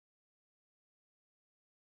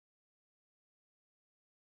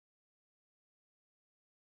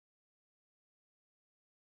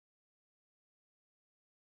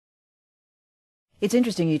It's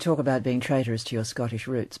interesting you talk about being traitorous to your Scottish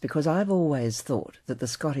roots, because I've always thought that the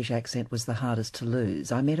Scottish accent was the hardest to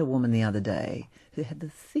lose. I met a woman the other day who had the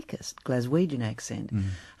thickest Glaswegian accent,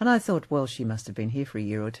 and I thought, well, she must have been here for a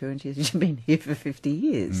year or two, and she's been here for 50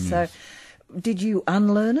 years. So did you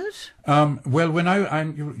unlearn it? Well, when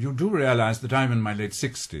you do realise that I'm in my late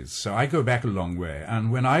 60s, so I go back a long way.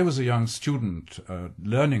 And when I was a young student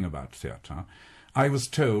learning about theatre, I was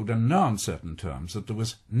told in no uncertain terms that there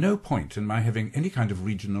was no point in my having any kind of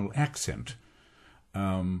regional accent,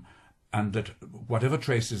 and that whatever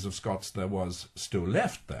traces of Scots there was still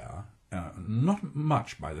left there, not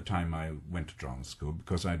much by the time I went to drama school,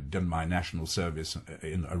 because I'd done my national service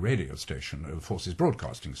in a radio station, a Forces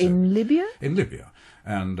Broadcasting Service. In Libya? In Libya.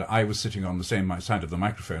 And I was sitting on the same side of the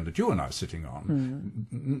microphone that you and I are sitting on,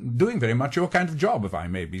 doing very much your kind of job, if I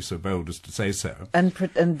may be so bold as to say so. And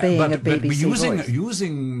being a BBC voice.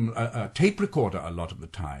 Using a tape recorder a lot of the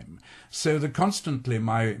time, so that constantly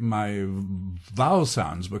my vowel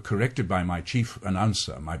sounds were corrected by my chief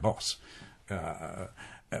announcer, my boss.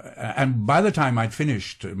 And by the time I'd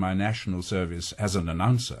finished my national service as an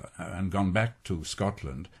announcer and gone back to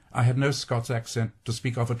Scotland, I had no Scots accent to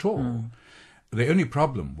speak of at all. The only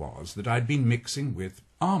problem was that I'd been mixing with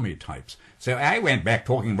army types. So I went back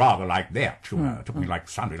talking rather like that, talking like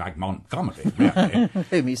something like Montgomery.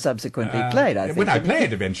 Whom you subsequently played, I think. When I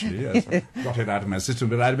played eventually, yes. I got it out of my system.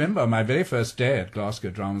 But I remember my very first day at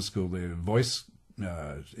Glasgow Drama School, the voice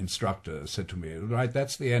instructor said to me, right,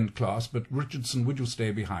 that's the end class, but Richardson, would you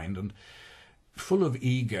stay behind? And full of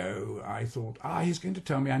ego, I thought, he's going to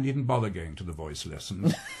tell me I needn't bother going to the voice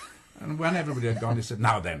lessons. And when everybody had gone, he said,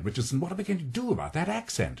 now then, Richardson, what are we going to do about that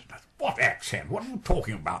accent? And I said, what accent? What are you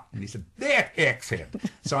talking about? And he said, that accent.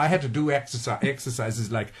 So I had to do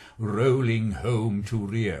exercises like rolling home to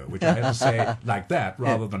Rio, which I had to say like that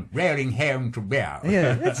rather than rolling home to Bear.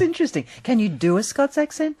 Yeah, that's interesting. Can you do a Scots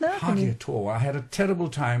accent now? Hardly at all. I had a terrible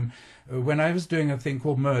time when I was doing a thing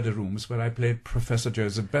called Murder Rooms, where I played Professor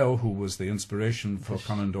Joseph Bell, who was the inspiration for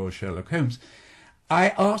Conan Doyle's Sherlock Holmes.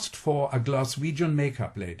 I asked for a Glaswegian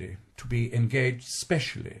makeup lady to be engaged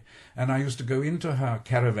specially, and I used to go into her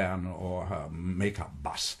caravan or her makeup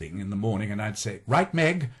bus thing in the morning, and I'd say, right,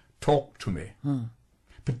 Meg, talk to me.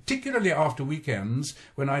 Particularly after weekends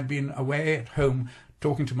when I'd been away at home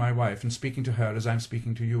talking to my wife and speaking to her as I'm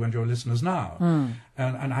speaking to you and your listeners now.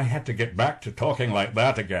 And I had to get back to talking like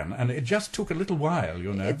that again. And it just took a little while,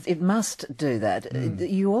 you know. It must do that.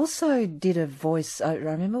 You also did a voice, I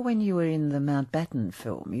remember when you were in the Mountbatten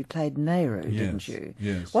film, you played Nehru, didn't you?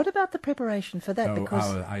 Yes. What about the preparation for that?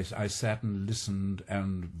 Because I sat and listened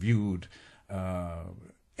and viewed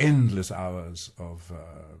endless hours of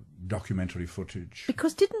documentary footage.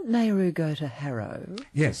 Because didn't Nehru go to Harrow?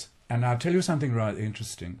 Yes. And I'll tell you something rather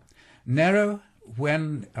interesting. Nehru,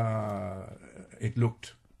 when it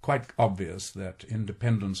looked quite obvious that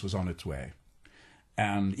independence was on its way,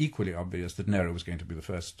 and equally obvious that Nehru was going to be the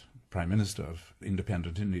first Prime Minister of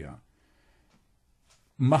independent India,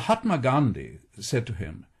 Mahatma Gandhi said to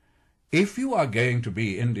him, if you are going to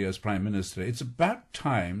be India's Prime Minister, it's about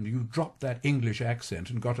time you dropped that English accent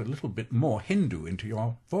and got a little bit more Hindu into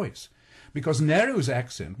your voice. Because Nehru's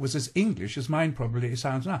accent was as English as mine probably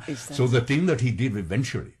sounds now. So the thing that he did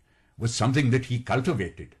eventually was something that he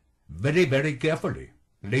cultivated very, very carefully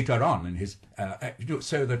later on in his,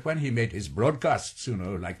 so that when he made his broadcasts, you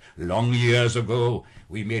know, like long years ago,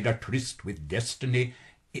 we made a tryst with destiny,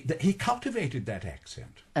 he cultivated that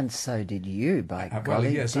accent. And so did you, by golly,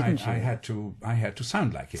 well, yes, didn't you? I had to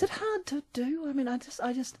sound like it. Is it hard to do? I mean, I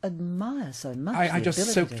just admire so much. I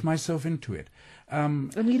just soaked myself into it.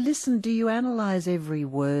 When you listen, do you analyse every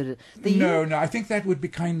word? No, I think that would be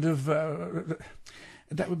kind of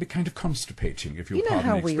constipating, if you'll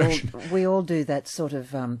pardon the expression. You know how we all do that sort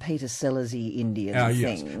of Peter Sellers-y Indian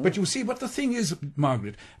thing. Yes. But you see, what the thing is,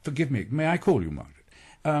 Margaret, forgive me, may I call you Margaret?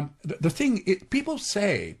 The thing, people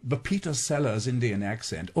say the Peter Sellers Indian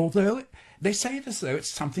accent, although they say it as though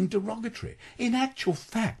it's something derogatory. In actual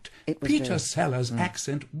fact, Peter Sellers'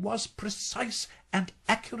 accent was precise and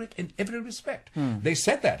accurate in every respect. They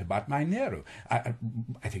said that about my Nehru. I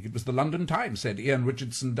think it was the London Times said Ian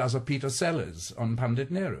Richardson does a Peter Sellers on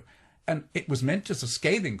Pandit Nehru. And it was meant as a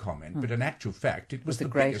scathing comment, but in actual fact, it was the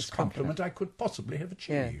biggest compliment I could possibly have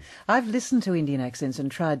achieved. Yeah. I've listened to Indian accents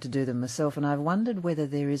and tried to do them myself, and I've wondered whether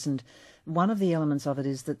there isn't one of the elements of it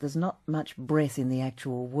is that there's not much breath in the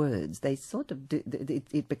actual words. They sort of do,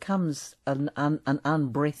 it becomes an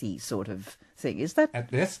unbreathy sort of thing. Is that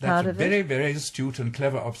That's part a of very, it? very astute and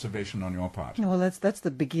clever observation on your part. Well, that's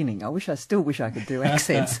the beginning. I still wish I could do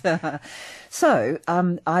accents. So,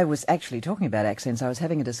 I was actually talking about accents. I was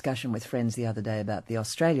having a discussion with friends the other day about the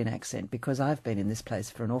Australian accent, because I've been in this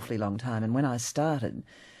place for an awfully long time, and when I started,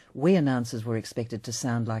 we announcers were expected to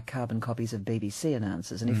sound like carbon copies of BBC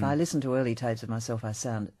announcers, and if I listen to early tapes of myself, I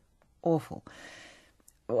sound awful.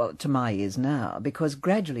 Well, to my ears now, because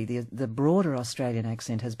gradually the broader Australian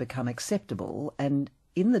accent has become acceptable, and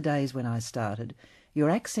in the days when I started, your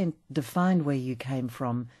accent defined where you came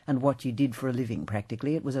from and what you did for a living,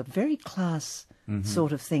 practically. It was a very class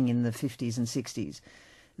sort of thing in the 50s and 60s.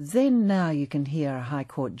 Then now you can hear a High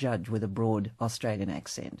Court judge with a broad Australian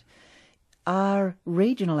accent. Are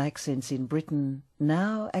regional accents in Britain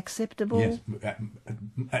now acceptable? Yes,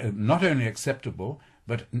 not only acceptable,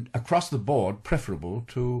 but across the board preferable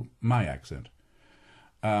to my accent.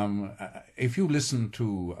 If you listen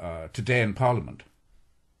to Today in Parliament,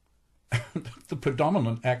 the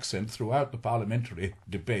predominant accent throughout the parliamentary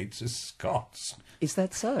debates is Scots. Is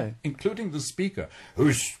that so? Including the Speaker,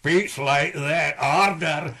 who speaks like that.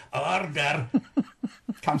 Order, order.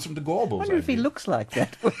 Comes from the Gorbals. I wonder if he looks like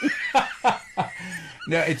that.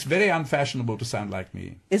 No, it's very unfashionable to sound like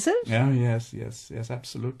me. Is it? Yeah, yes,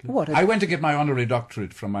 absolutely. What? I went to get my honorary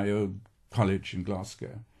doctorate from my old college in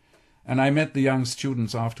Glasgow, and I met the young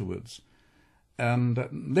students afterwards, and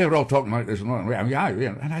they were all talking like this,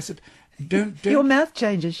 and I said, "Don't." Your mouth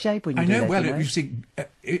changes shape when you I do know. that. Well, you know? you see,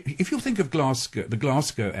 if you think of Glasgow, the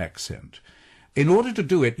Glasgow accent, in order to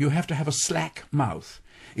do it, you have to have a slack mouth.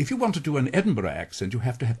 If you want to do an Edinburgh accent, you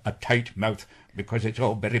have to have a tight mouth, because it's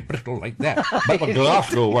all very brittle like that. But the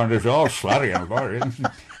Glasgow one is all slurry and blurry.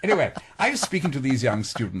 Anyway, I was speaking to these young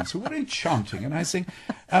students who were enchanting, and I was saying,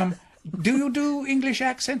 do you do English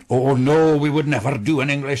accent? Oh, no, we would never do an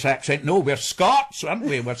English accent. No, we're Scots, aren't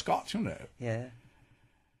we? We're Scots, you know. Yeah.